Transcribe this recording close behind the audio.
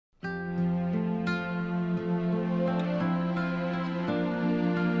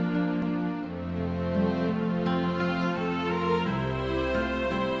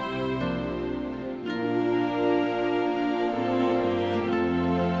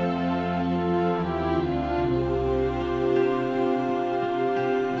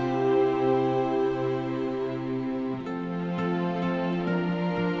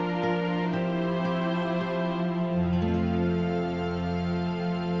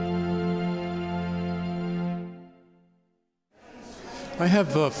I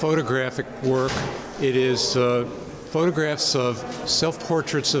have photographic work. It is photographs of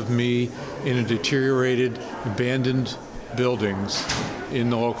self-portraits of me in a deteriorated, abandoned buildings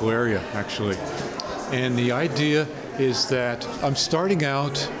in the local area, actually. And the idea is that I'm starting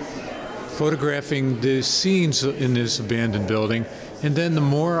out photographing the scenes in this abandoned building, and then the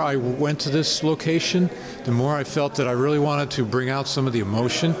more I went to this location, the more I felt that I really wanted to bring out some of the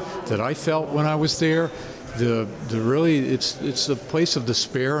emotion that I felt when I was there. It's a place of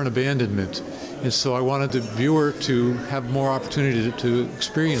despair and abandonment, and so I wanted the viewer to have more opportunity to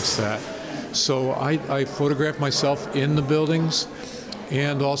experience that. So I photographed myself in the buildings,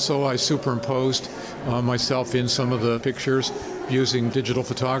 and also I superimposed myself in some of the pictures using digital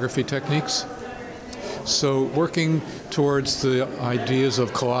photography techniques. So working towards the ideas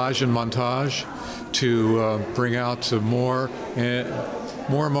of collage and montage to bring out more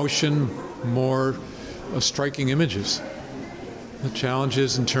emotion, more striking images. The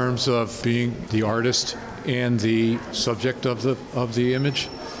challenges in terms of being the artist and the subject of the image.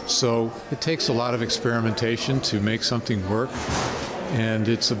 So it takes a lot of experimentation to make something work, and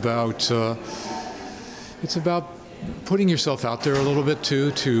it's about putting yourself out there a little bit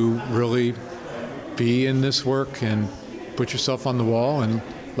too, to really be in this work and put yourself on the wall and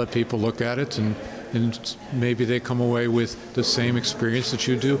let people look at it, and maybe they come away with the same experience that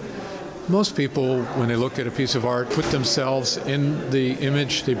you do. Most people, when they look at a piece of art, put themselves in the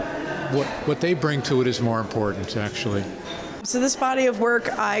image. What they bring to it is more important, actually. So this body of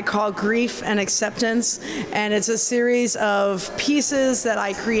work I call Grief and Acceptance, and it's a series of pieces that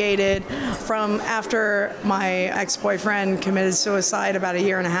I created from after my ex-boyfriend committed suicide about 1.5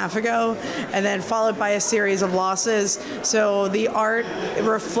 years ago, and then followed by a series of losses. So the art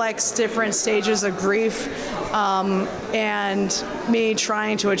reflects different stages of grief and me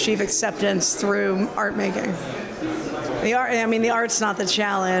trying to achieve acceptance through art making. The art's not the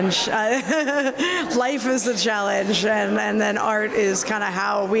challenge. Life is the challenge, and then art is kind of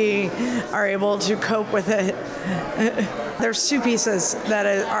how we are able to cope with it. There's two pieces that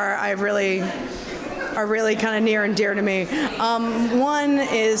are really kind of near and dear to me. One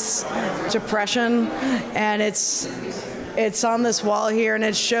is depression, and it's on this wall here, and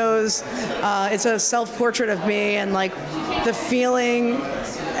it shows, it's a self-portrait of me, and like the feeling,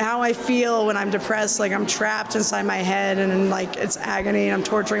 how I feel when I'm depressed, like I'm trapped inside my head, and like it's agony, and I'm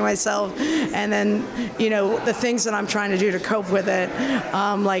torturing myself, and then, you know, the things that I'm trying to do to cope with it,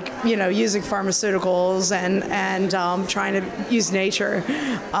 like, you know, using pharmaceuticals and trying to use nature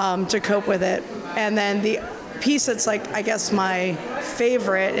to cope with it. And then the piece that's like, I guess, my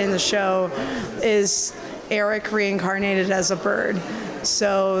favorite in the show is Eric reincarnated as a bird.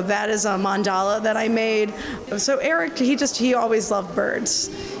 So that is a mandala that I made. So Eric, he always loved birds.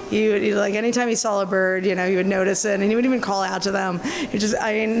 He like anytime he saw a bird, you know, he would notice it, and he would even call out to them.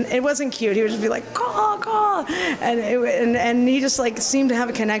 It wasn't cute. He would just be like, caw, caw, and he just like seemed to have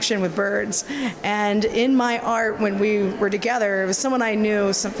a connection with birds. And in my art, when we were together, it was someone I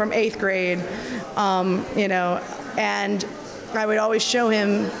knew from 8th grade, you know, and I would always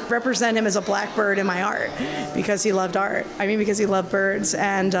represent him as a blackbird in my art because he loved art. Because he loved birds.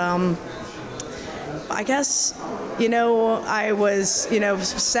 And I guess, you know, I was, you know,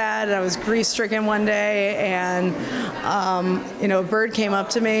 sad. I was grief-stricken one day, and, you know, a bird came up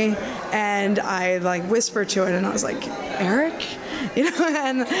to me, and I like whispered to it, and I was like, Eric? You know,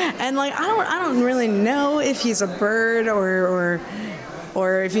 and like, I don't really know if he's a bird or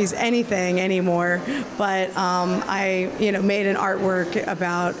if he's anything anymore, but I, you know, made an artwork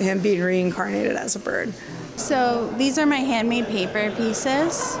about him being reincarnated as a bird. So these are my handmade paper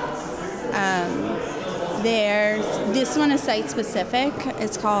pieces. This one is site-specific.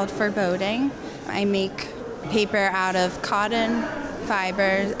 It's called Foreboding. I make paper out of cotton,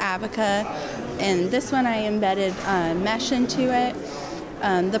 fibers, abaca, and this one I embedded mesh into it.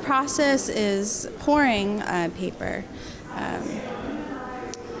 The process is pouring paper.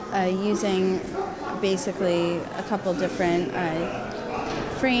 Using basically a couple different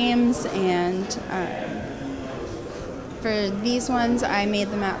frames, and for these ones I made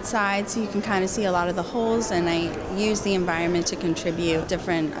them outside so you can kind of see a lot of the holes, and I use the environment to contribute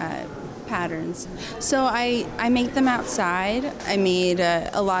different patterns. So I make them outside. I made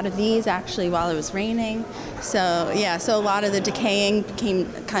a lot of these actually while it was raining. So yeah, so a lot of the decaying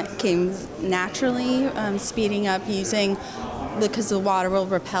came naturally, speeding up because the water will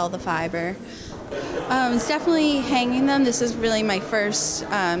repel the fiber. It's definitely hanging them. This is really my first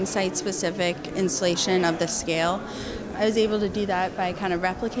site-specific installation of the scale. I was able to do that by kind of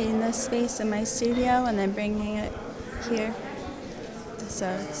replicating this space in my studio and then bringing it here.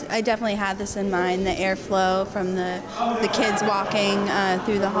 So I definitely had this in mind, the airflow from the kids walking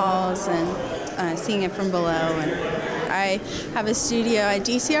through the halls and seeing it from below. And I have a studio at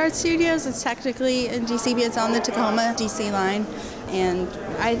DC Art Studios. It's technically in DC, but it's on the Takoma DC line. And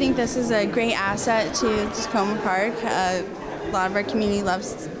I think this is a great asset to Takoma Park. A lot of our community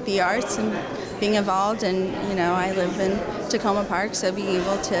loves the arts and being involved, and I live in Takoma Park, so being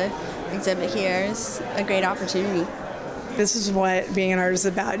able to exhibit here is a great opportunity. This is what being an artist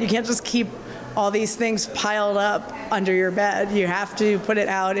is about. You can't just keep all these things piled up under your bed. You have to put it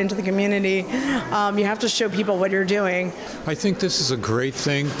out into the community. You have to show people what you're doing. I think this is a great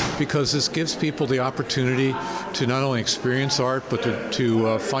thing because this gives people the opportunity to not only experience art, but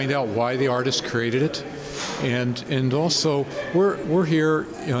to find out why the artist created it. And also, we're here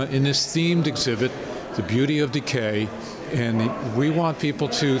in this themed exhibit, The Beauty of Decay, and we want people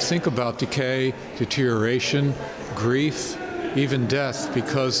to think about decay, deterioration, grief, even death,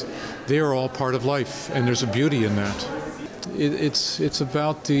 because they are all part of life, and there's a beauty in that. It's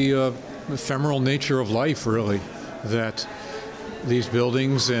about the ephemeral nature of life, really, that these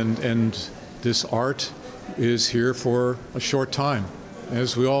buildings and this art is here for a short time,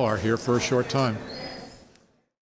 as we all are here for a short time.